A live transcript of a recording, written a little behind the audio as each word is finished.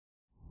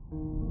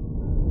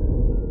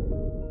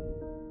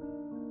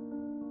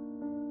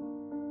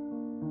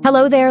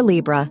Hello there,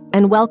 Libra,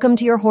 and welcome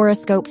to your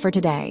horoscope for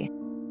today,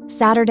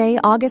 Saturday,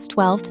 August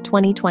 12th,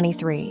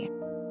 2023.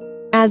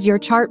 As your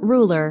chart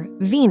ruler,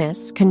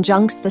 Venus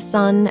conjuncts the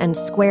Sun and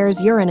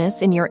squares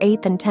Uranus in your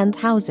 8th and 10th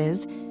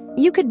houses,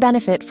 you could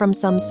benefit from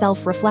some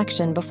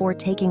self-reflection before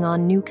taking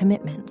on new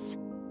commitments.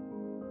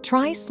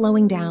 Try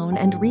slowing down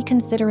and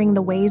reconsidering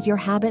the ways your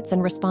habits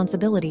and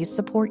responsibilities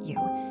support you.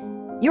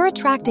 You're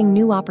attracting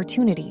new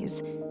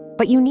opportunities,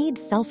 but you need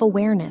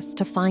self-awareness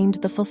to find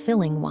the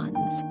fulfilling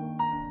ones.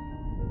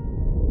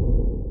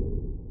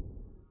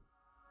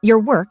 Your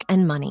work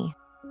and money.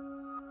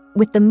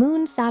 With the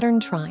Moon-Saturn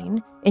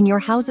trine in your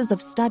houses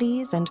of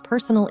studies and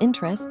personal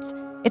interests,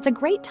 it's a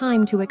great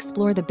time to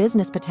explore the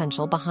business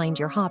potential behind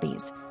your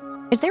hobbies.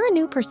 Is there a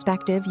new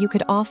perspective you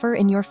could offer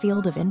in your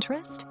field of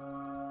interest?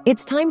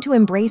 It's time to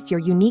embrace your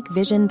unique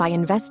vision by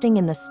investing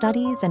in the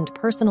studies and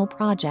personal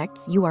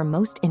projects you are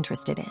most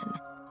interested in.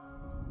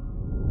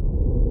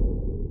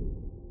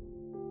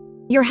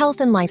 Your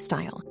health and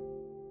lifestyle.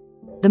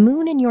 The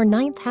moon in your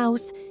 9th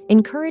house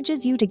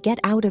encourages you to get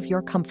out of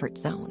your comfort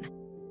zone.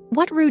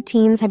 What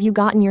routines have you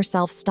gotten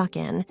yourself stuck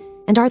in,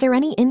 and are there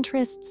any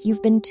interests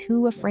you've been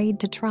too afraid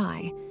to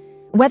try?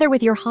 Whether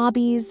with your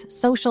hobbies,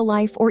 social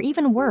life, or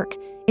even work,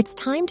 it's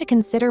time to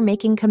consider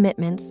making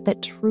commitments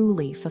that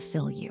truly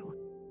fulfill you.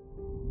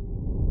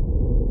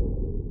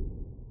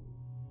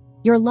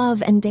 Your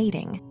love and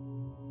dating.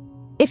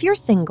 If you're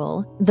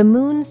single, the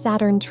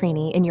Moon-Saturn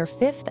trinity in your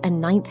 5th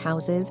and 9th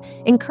houses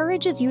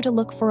encourages you to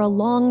look for a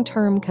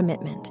long-term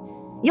commitment.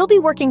 You'll be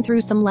working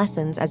through some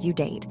lessons as you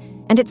date,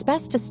 and it's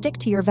best to stick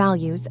to your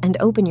values and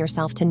open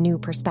yourself to new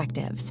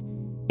perspectives.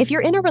 If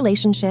you're in a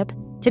relationship,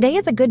 today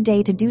is a good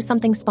day to do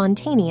something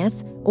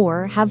spontaneous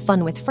or have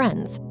fun with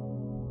friends.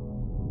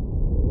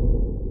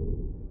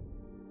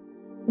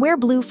 Wear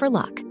blue for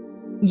luck.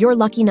 Your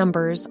lucky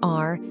numbers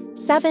are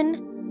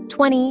 7,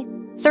 20,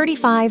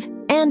 35,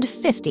 and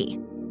 50.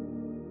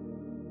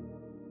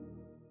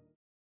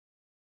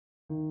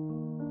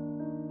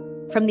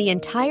 From the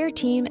entire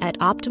team at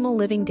Optimal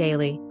Living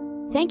Daily,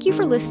 thank you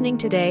for listening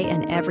today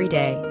and every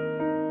day.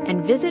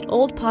 And visit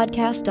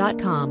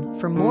oldpodcast.com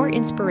for more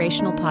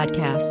inspirational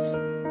podcasts.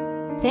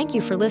 Thank you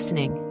for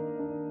listening.